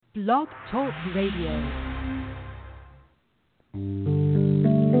Blog Talk Radio.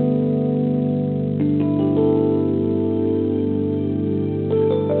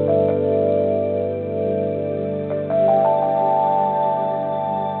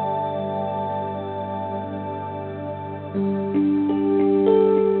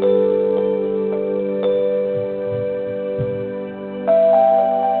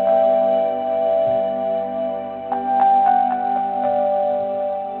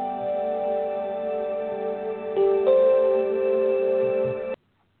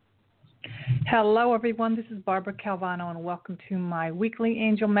 Hello, everyone. This is Barbara Calvano, and welcome to my weekly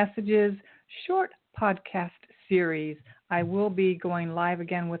Angel Messages short podcast series. I will be going live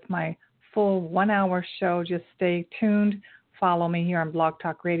again with my full 1 hour show. Just stay tuned. Follow me here on Blog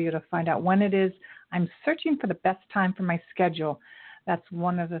Talk Radio to find out when it is. I'm searching for the best time for my schedule. That's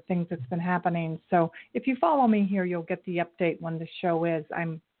one of the things that's been happening. So if you follow me here, you'll get the update when the show is.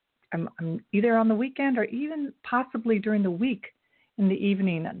 I'm either on the weekend or even possibly during the week. In the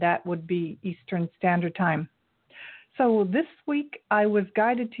evening, that would be Eastern Standard Time. So this week, I was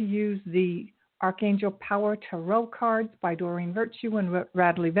guided to use the Archangel Power Tarot cards by Doreen Virtue and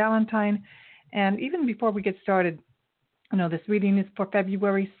Radley Valentine. And even before we get started, this reading is for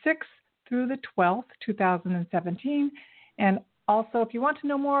February 6th through the 12th, 2017. And also, if you want to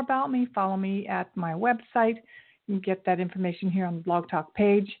know more about me, follow me at my website. You can get that information here on the Blog Talk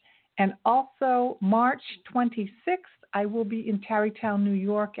page. And also, March 26th, I will be in Tarrytown, New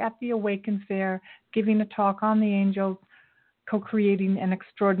York at the Awaken Fair, giving a talk on the angels, co-creating an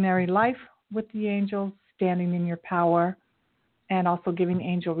extraordinary life with the angels, standing in your power, and also giving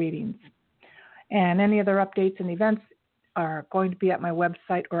angel readings. And any other updates and events are going to be at my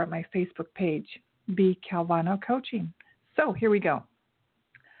website or at my Facebook page, B. Calvano Coaching. So here we go.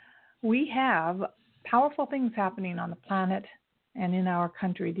 We have powerful things happening on the planet and in our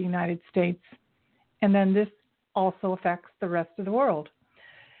country, the United States. And then this also affects the rest of the world.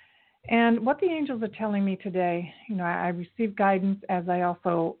 And what the angels are telling me today, I receive guidance as I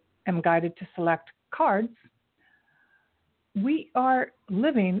also am guided to select cards. We are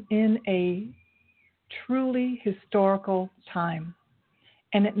living in a truly historical time.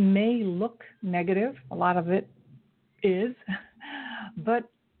 And it may look negative, a lot of it is, but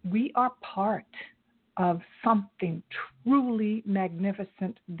we are part of something truly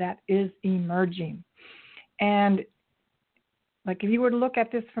magnificent that is emerging. And like if you were to look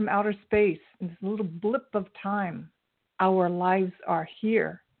at this from outer space, in this little blip of time, our lives are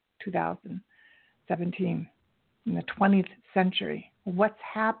here, 2017, in the 20th century. What's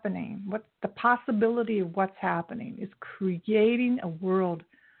happening? What's the possibility of what's happening is creating a world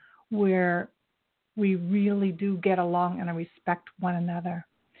where we really do get along and respect one another.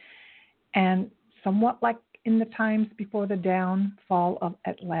 And somewhat like in the times before the downfall of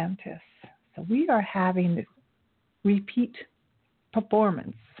Atlantis. So we are having this repeat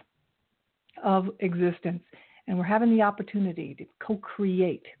performance of existence, and we're having the opportunity to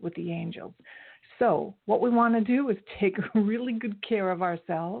co-create with the angels. So what we want to do is take really good care of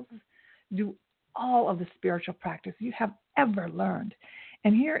ourselves, do all of the spiritual practice you have ever learned.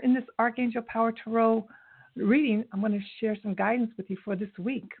 And here in this Archangel Power Tarot reading, I'm going to share some guidance with you for this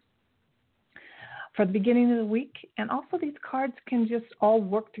week. For the beginning of the week, and also these cards can just all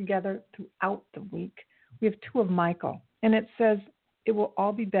work together throughout the week. We have two of Michael, and it says, it will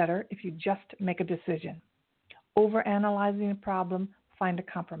all be better if you just make a decision. Overanalyzing a problem, find a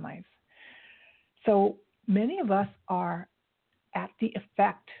compromise. So many of us are at the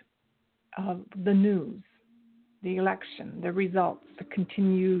effect of the news, the election, the results, the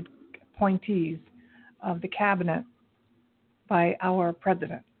continued appointees of the cabinet by our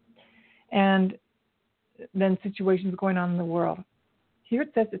president. And then situations going on in the world. Here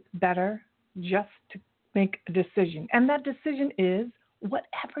it says it's better just to make a decision. And that decision is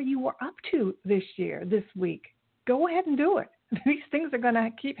whatever you were up to this year, this week. Go ahead and do it. These things are going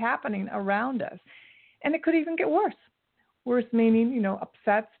to keep happening around us. And it could even get worse. Worse meaning,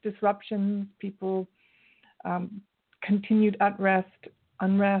 upsets, disruptions, people, continued unrest,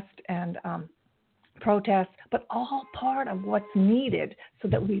 and protests, but all part of what's needed so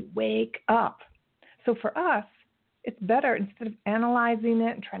that we wake up. So for us, it's better, instead of analyzing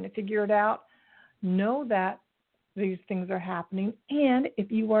it and trying to figure it out, know that these things are happening. And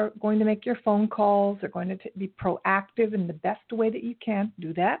if you are going to make your phone calls or going to be proactive in the best way that you can,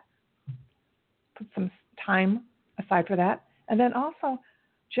 do that. Put some time aside for that. And then also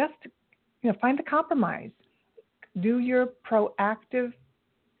just, find a compromise. Do your proactive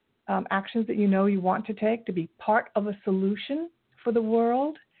actions that you want to take to be part of a solution for the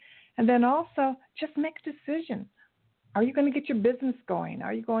world. And then also just make a decision. Are you going to get your business going?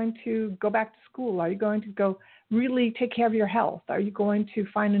 Are you going to go back to school? Are you going to go really take care of your health? Are you going to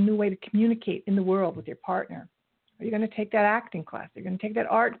find a new way to communicate in the world with your partner? Are you going to take that acting class? Are you going to take that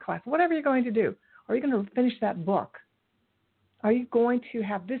art class? Whatever you're going to do. Are you going to finish that book? Are you going to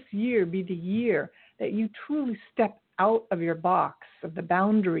have this year be the year that you truly step out of your box, of the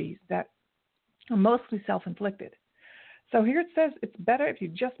boundaries that are mostly self-inflicted? So here it says it's better if you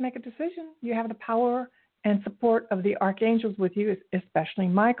just make a decision. You have the power and support of the archangels with you, especially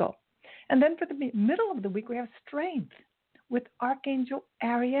Michael. And then for the middle of the week, we have strength with Archangel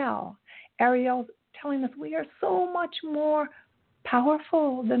Ariel. Ariel's telling us we are so much more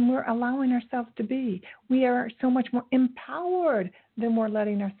powerful than we're allowing ourselves to be. We are so much more empowered than we're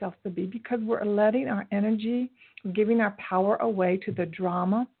letting ourselves to be, because we're letting our energy, giving our power away to the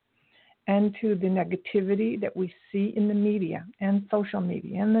drama and to the negativity that we see in the media and social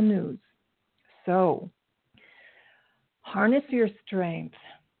media and the news. So, harness your strength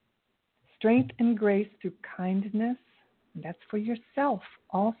and grace through kindness. That's for yourself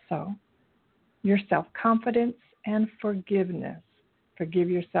also. Your self-confidence and forgiveness.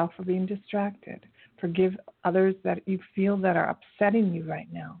 Forgive yourself for being distracted. Forgive others that you feel that are upsetting you right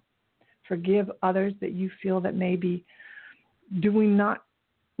now. Forgive others that you feel that may be doing not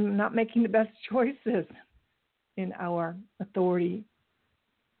making the best choices in our authority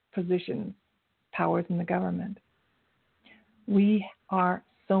positions, powers in the government. We are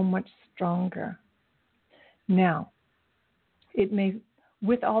so much stronger. Now, it may,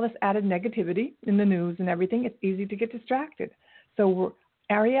 with all this added negativity in the news and everything, it's easy to get distracted. So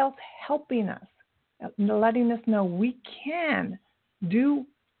Ariel's helping us, letting us know we can do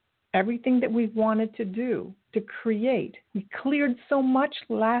everything that we've wanted to do, to create. We cleared so much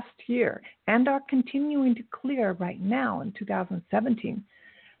last year and are continuing to clear right now in 2017.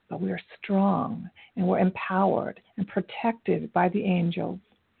 But we are strong and we're empowered and protected by the angels.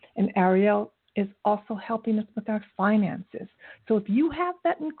 And Ariel is also helping us with our finances. So if you have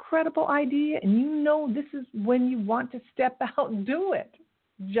that incredible idea and you know this is when you want to step out, do it.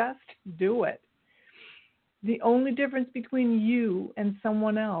 Just do it. The only difference between you and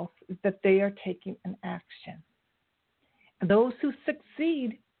someone else is that they are taking an action. And those who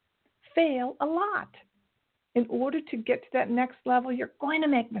succeed fail a lot. In order to get to that next level, you're going to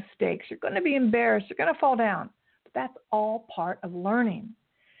make mistakes. You're going to be embarrassed. You're going to fall down. But that's all part of learning.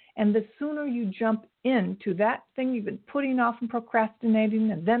 And the sooner you jump into that thing you've been putting off and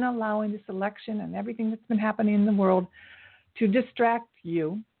procrastinating and then allowing this election and everything that's been happening in the world to distract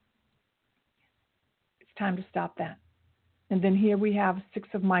you, it's time to stop that. And then here we have 6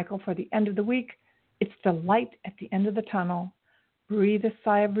 of Michael for the end of the week. It's the light at the end of the tunnel. Breathe a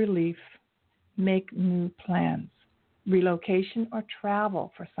sigh of relief. Make new plans. Relocation or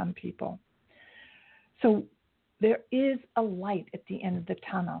travel for some people. So there is a light at the end of the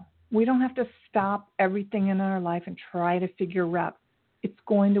tunnel. We don't have to stop everything in our life and try to figure out. It's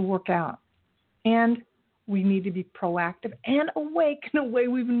going to work out. And we need to be proactive and awake in a way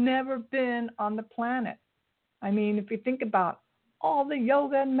we've never been on the planet. I mean, if you think about all the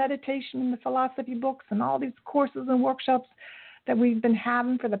yoga and meditation and the philosophy books and all these courses and workshops that we've been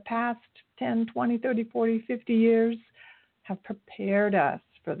having for the past 10, 20, 30, 40, 50 years have prepared us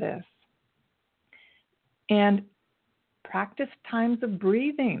for this. And practice times of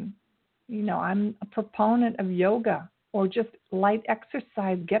breathing. You know, I'm a proponent of yoga or just light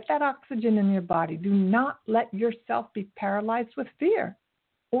exercise. Get that oxygen in your body. Do not let yourself be paralyzed with fear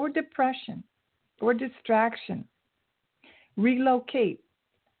or depression or distraction. Relocate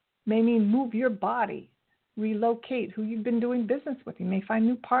may mean move your body. Relocate who you've been doing business with. You may find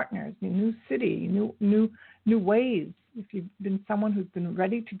new partners, a new city, new ways. If you've been someone who's been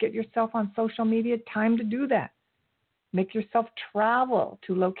ready to get yourself on social media, time to do that. Make yourself travel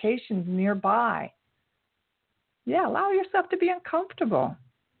to locations nearby. Yeah, allow yourself to be uncomfortable.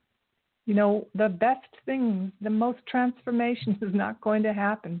 You know, the best things, the most transformation is not going to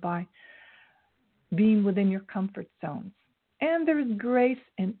happen by being within your comfort zones. And there's grace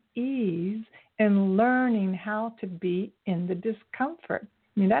and ease in learning how to be in the discomfort.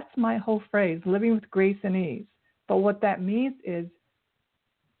 I mean, that's my whole phrase, living with grace and ease. But what that means is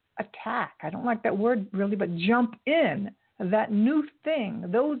attack. I don't like that word really, but jump in. That new thing,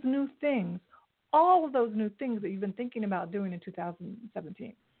 those new things, all of those new things that you've been thinking about doing in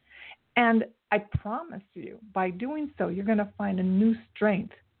 2017. And I promise you, by doing so, you're going to find a new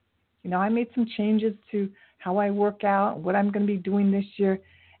strength. You know, I made some changes to how I work out, what I'm going to be doing this year.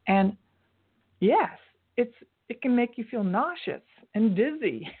 And yes, it can make you feel nauseous and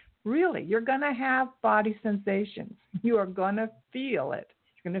dizzy. Really, you're going to have body sensations. You are going to feel it.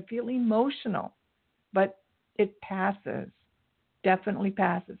 You're going to feel emotional. But It passes. Definitely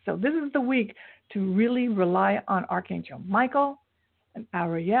passes. So this is the week to really rely on Archangel Michael and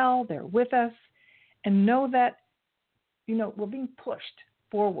Ariel. They're with us. And know that, we're being pushed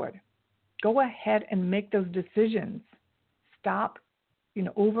forward. Go ahead and make those decisions. Stop,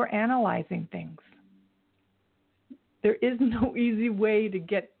 overanalyzing things. There is no easy way to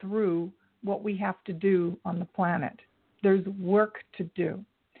get through what we have to do on the planet. There's work to do.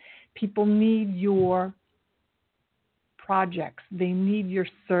 People need your projects. They need your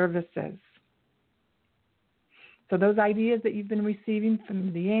services. So those ideas that you've been receiving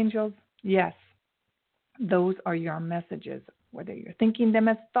from the angels, yes, those are your messages. Whether you're thinking them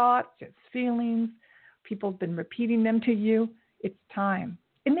as thoughts, as feelings, people have been repeating them to you, it's time.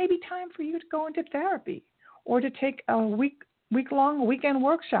 It may be time for you to go into therapy or to take a week-long weekend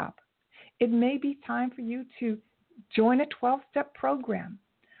workshop. It may be time for you to join a 12-step program.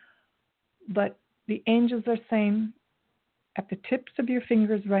 But the angels are saying at the tips of your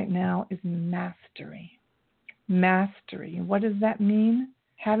fingers right now is mastery. Mastery. And what does that mean?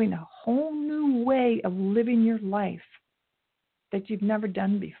 Having a whole new way of living your life that you've never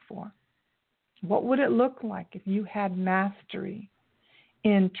done before. What would it look like if you had mastery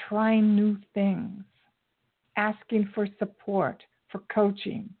in trying new things, asking for support, for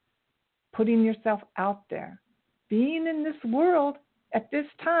coaching, putting yourself out there, being in this world at this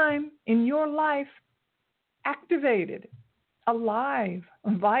time in your life, activated, alive,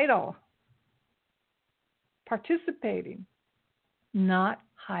 vital, participating, not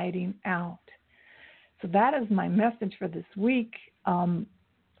hiding out. So that is my message for this week.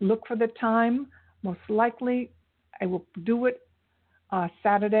 Look for the time. Most likely, I will do it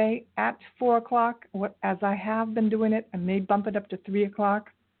Saturday at 4 o'clock. As I have been doing it, I may bump it up to 3 o'clock.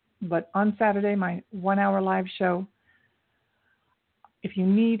 But on Saturday, my 1-hour live show. If you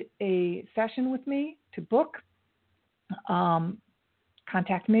need a session with me to book,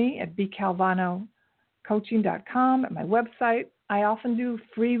 contact me at bcalvanocoaching.com at my website. I often do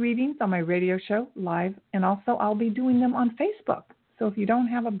free readings on my radio show live, and also I'll be doing them on Facebook. So if you don't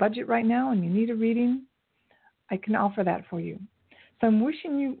have a budget right now and you need a reading, I can offer that for you. So I'm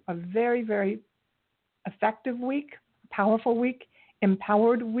wishing you a very, very effective week, powerful week,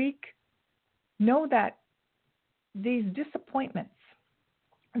 empowered week. Know that these disappointments,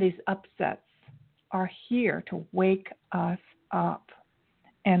 these upsets are here to wake us up,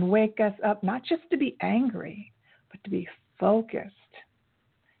 and wake us up not just to be angry, but to be focused.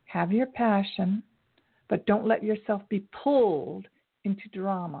 Have your passion, but don't let yourself be pulled into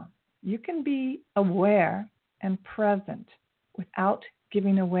drama. You can be aware and present without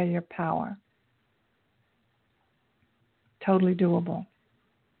giving away your power. Totally doable.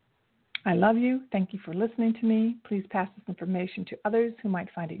 I love you. Thank you for listening to me. Please pass this information to others who might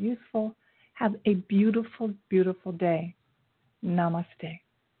find it useful. Have a beautiful, beautiful day. Namaste.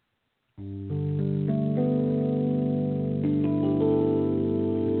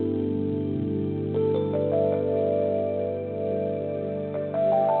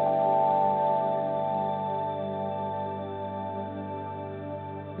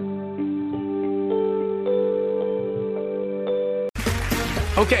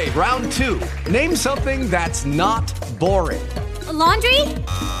 Okay, round two. Name something that's not boring. A laundry?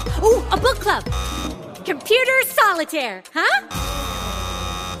 Ooh, a book club. Computer solitaire, huh?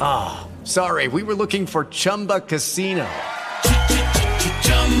 Ah, sorry, we were looking for Chumba Casino.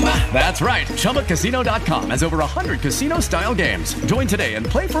 That's right, ChumbaCasino.com has over 100 casino-style games. Join today and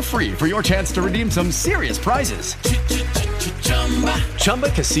play for free for your chance to redeem some serious prizes.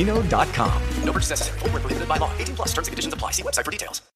 ChumbaCasino.com. No purchase necessary. Void where prohibited by law. 18+ terms and conditions apply. See website for details.